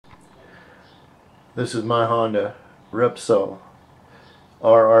This is my Honda Repsol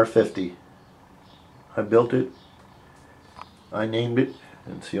RR50. I built it, I named it,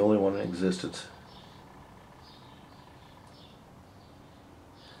 and it's the only one in existence.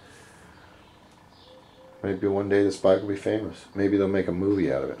 Maybe one day this bike will be famous. Maybe they'll make a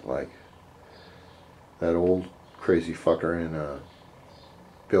movie out of it, like that old crazy fucker in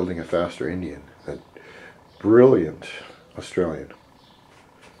Building a Faster Indian. That brilliant Australian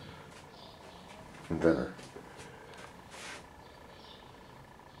inventor.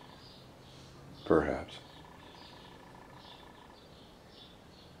 Perhaps.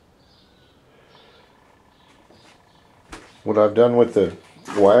 What I've done with the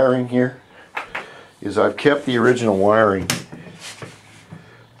wiring here is I've kept the original wiring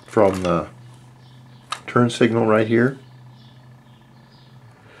from the turn signal right here,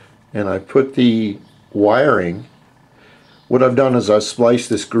 and I put the wiring, what I've done is I've spliced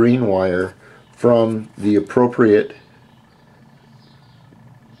this green wire from the appropriate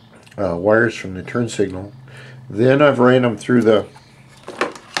wires from the turn signal. Then I've ran them through the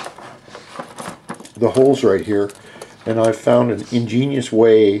holes right here, and I've found an ingenious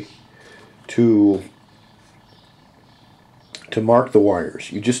way to mark the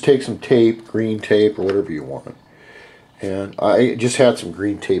wires. You just take some tape, green tape or whatever you want, and I just had some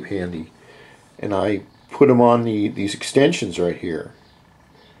green tape handy, and I put them on these extensions right here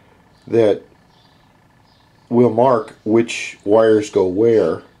that will mark which wires go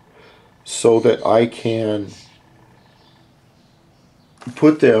where, so that I can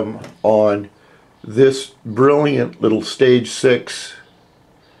put them on this brilliant little stage 6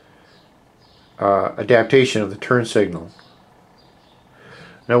 adaptation of the turn signal.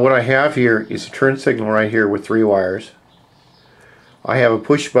 Now what I have here is a turn signal right here with 3 wires. I have a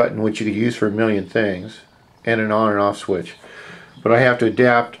push button which you could use for a million things, and an on and off switch. But I have to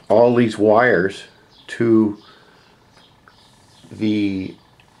adapt all these wires to the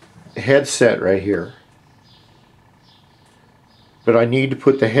headset right here. But I need to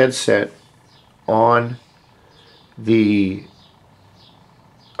put the headset on the,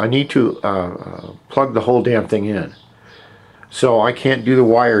 I need to plug the whole damn thing in. So I can't do the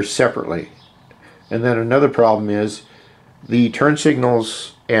wires separately. And then another problem is the turn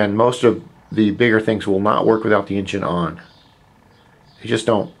signals and most of the bigger things will not work without the engine on. They just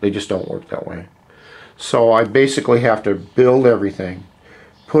don't work that way. So I basically have to build everything,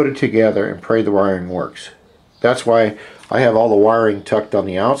 put it together, and pray the wiring works. That's why I have all the wiring tucked on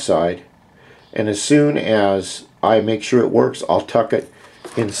the outside, and as soon as I make sure it works, I'll tuck it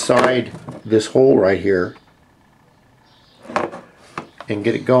inside this hole right here and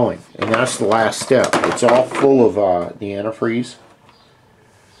get it going. And that's the last step. It's all full of the antifreeze.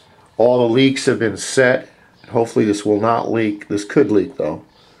 All the leaks have been set. Hopefully this will not leak. This could leak though.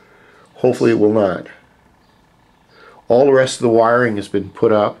 Hopefully it will not. All the rest of the wiring has been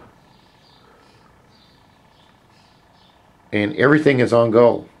put up, and everything is on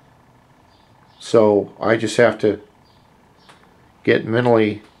go. So I just have to get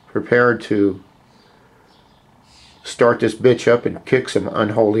mentally prepared to start this bitch up and kick some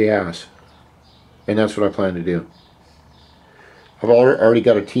unholy ass. And that's what I plan to do. I've already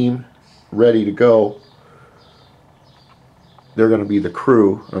got a team ready to go. They're going to be the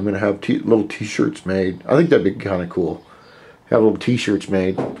crew. I'm going to have little t-shirts made. I think that'd be kind of cool. Have little t-shirts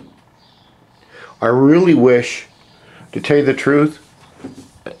made. I really wish, to tell you the truth,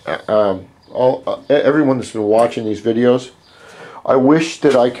 everyone that's been watching these videos, I wish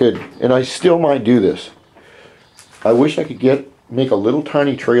that I could, and I still might do this, I wish I could make a little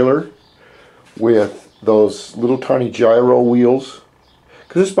tiny trailer with those little tiny gyro wheels,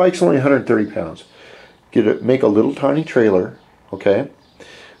 because this bike's only 130 pounds. Make a little tiny trailer, okay,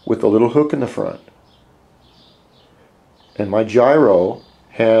 with a little hook in the front, and my gyro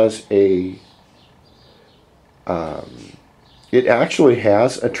has a it actually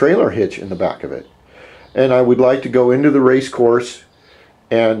has a trailer hitch in the back of it, and I would like to go into the race course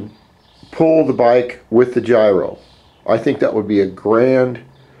and pull the bike with the gyro. I think that would be a grand,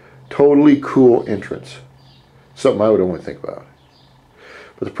 totally cool entrance. Something I would only think about.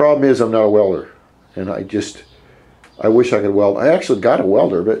 But the problem is I'm not a welder, and I wish I could weld. I actually got a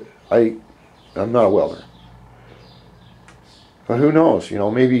welder, but I'm not a welder. But who knows? You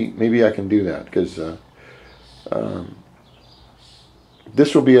know, maybe I can do that, because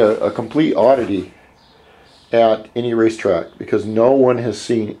this will be a complete oddity at any racetrack, because no one has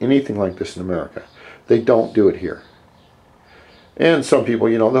seen anything like this in America. They don't do it here. And some people,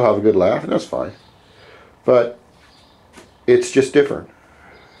 you know, they'll have a good laugh, and that's fine. But it's just different.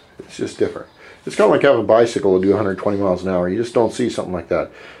 It's just different. It's kind of like having a bicycle to do 120 miles an hour. You just don't see something like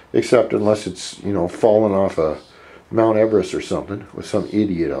that. Except unless it's, you know, fallen off a Mount Everest or something with some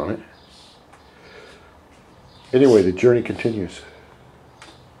idiot on it. Anyway, the journey continues.